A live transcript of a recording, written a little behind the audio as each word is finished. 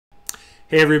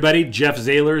Hey everybody, Jeff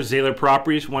Zahler, Zahler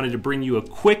Properties, wanted to bring you a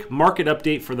quick market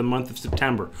update for the month of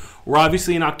September. We're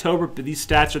obviously in October, but these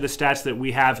stats are the stats that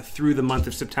we have through the month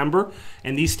of September,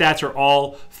 and these stats are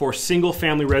all for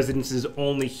single-family residences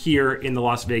only here in the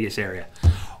Las Vegas area.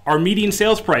 Our median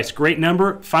sales price, great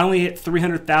number, finally hit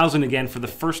 $300,000 again for the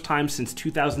first time since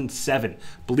 2007.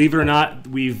 Believe it or not,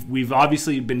 we've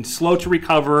obviously been slow to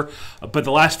recover, but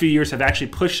the last few years have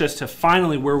actually pushed us to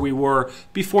finally where we were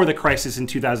before the crisis in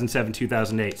 2007,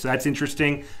 2008. So that's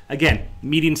interesting. Again,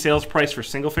 median sales price for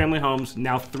single-family homes,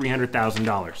 now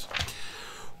 $300,000.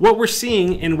 What we're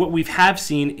seeing and what we have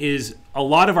seen is a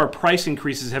lot of our price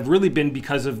increases have really been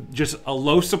because of just a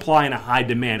low supply and a high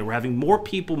demand. We're having more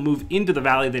people move into the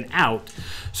valley than out.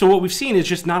 So what we've seen is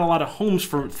just not a lot of homes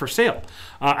for sale.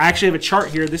 I actually have a chart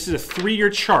here. This is a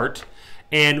 3-year chart.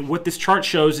 And what this chart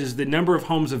shows is the number of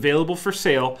homes available for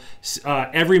sale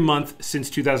every month since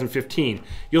 2015.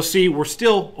 You'll see we're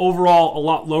still overall a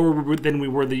lot lower than we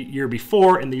were the year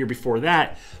before and the year before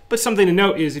that. But something to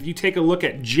note is if you take a look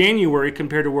at January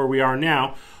compared to where we are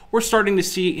now, we're starting to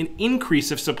see an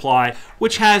increase of supply,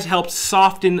 which has helped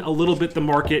soften a little bit the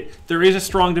market. There is a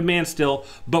strong demand still,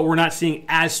 but we're not seeing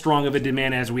as strong of a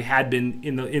demand as we had been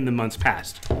in the months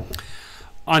past.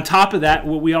 On top of that,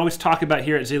 what we always talk about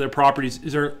here at Zahler Properties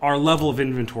is our level of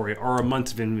inventory, or our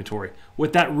months of inventory.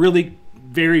 What that really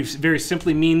very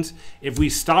simply means, if we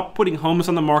stop putting homes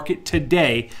on the market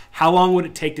today, how long would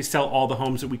it take to sell all the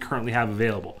homes that we currently have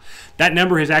available? That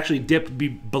number has actually dipped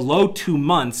below 2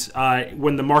 months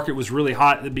when the market was really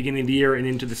hot at the beginning of the year and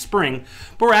into the spring,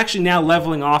 but we're actually now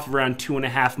leveling off around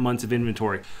 2.5 months of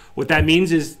inventory. What that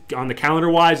means is, on the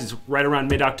calendar-wise, it's right around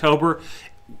mid-October.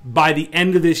 By the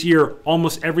end of this year,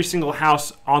 almost every single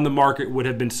house on the market would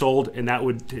have been sold, and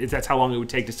that's how long it would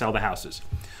take to sell the houses.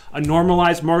 A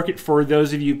normalized market, for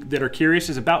those of you that are curious,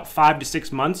 is about 5 to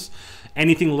 6 months.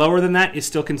 Anything lower than that is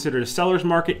still considered a seller's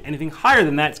market. Anything higher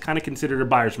than that is kind of considered a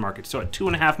buyer's market. So at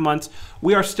 2.5 months,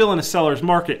 we are still in a seller's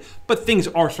market, but things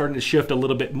are starting to shift a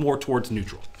little bit more towards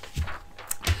neutral.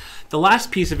 The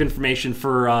last piece of information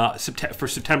for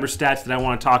September stats that I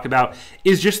want to talk about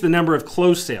is just the number of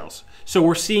closed sales. So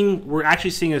we're actually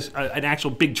seeing an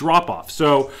actual big drop off.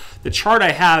 So the chart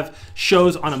I have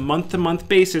shows on a month-to-month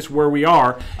basis where we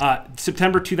are.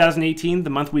 September 2018, the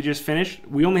month we just finished,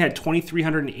 we only had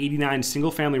 2,389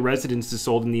 single-family residences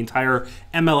sold in the entire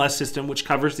MLS system, which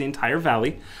covers the entire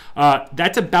valley.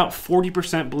 That's about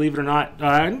 40%, believe it or not,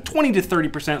 20 to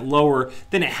 30% lower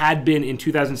than it had been in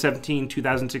 2017,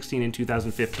 2016, and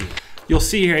 2015. You'll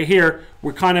see right here,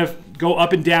 we kind of go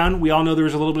up and down. We all know there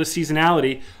was a little bit of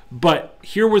seasonality, but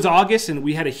here was August, and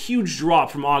we had a huge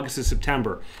drop from August to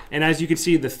September. And as you can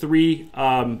see, the 3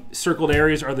 circled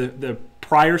areas are the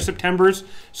prior Septembers.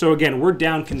 So again, we're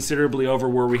down considerably over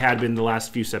where we had been the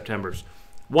last few Septembers.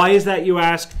 Why is that, you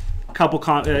ask? Couple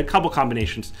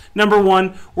combinations. Number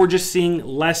one, we're just seeing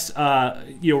less,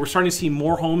 we're starting to see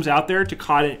more homes out there to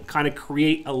kind of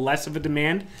create a less of a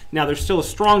demand. Now, there's still a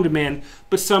strong demand,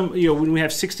 but when we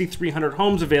have 6,300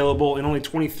 homes available and only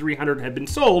 2,300 have been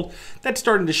sold, that's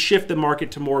starting to shift the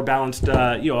market to more balanced,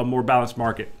 a more balanced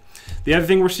market. The other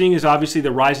thing we're seeing is obviously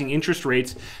the rising interest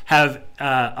rates have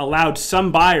allowed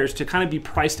some buyers to kind of be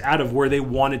priced out of where they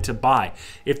wanted to buy.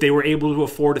 If they were able to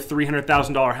afford a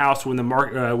 $300,000 house when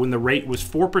the rate was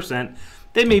 4%,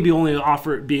 they may be only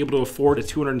be able to afford a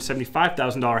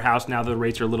 $275,000 house now that the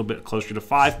rates are a little bit closer to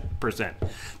 5%.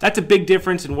 That's a big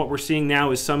difference, and what we're seeing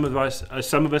now is some of us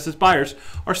as buyers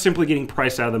are simply getting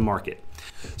priced out of the market.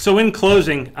 So in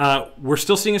closing, we're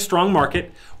still seeing a strong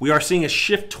market. We are seeing a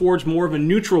shift towards more of a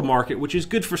neutral market, which is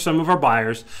good for some of our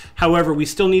buyers. However, we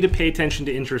still need to pay attention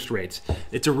to interest rates.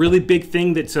 It's a really big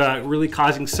thing that's really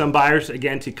causing some buyers,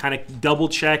 again, to kind of double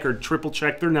check or triple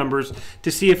check their numbers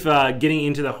to see if getting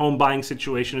into the home buying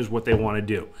situation is what they want to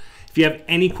do. If you have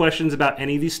any questions about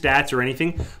any of these stats or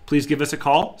anything, please give us a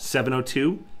call,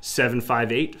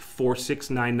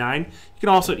 702-758-4699. You can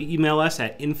also email us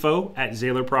at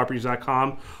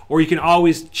info@zahlerproperties.com, or you can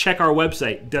always check our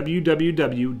website,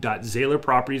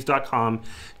 www.zahlerproperties.com,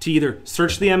 to either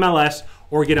search the MLS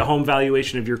or get a home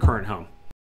valuation of your current home.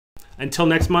 Until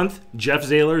next month, Jeff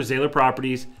Zahler, Zahler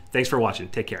Properties. Thanks for watching.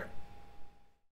 Take care.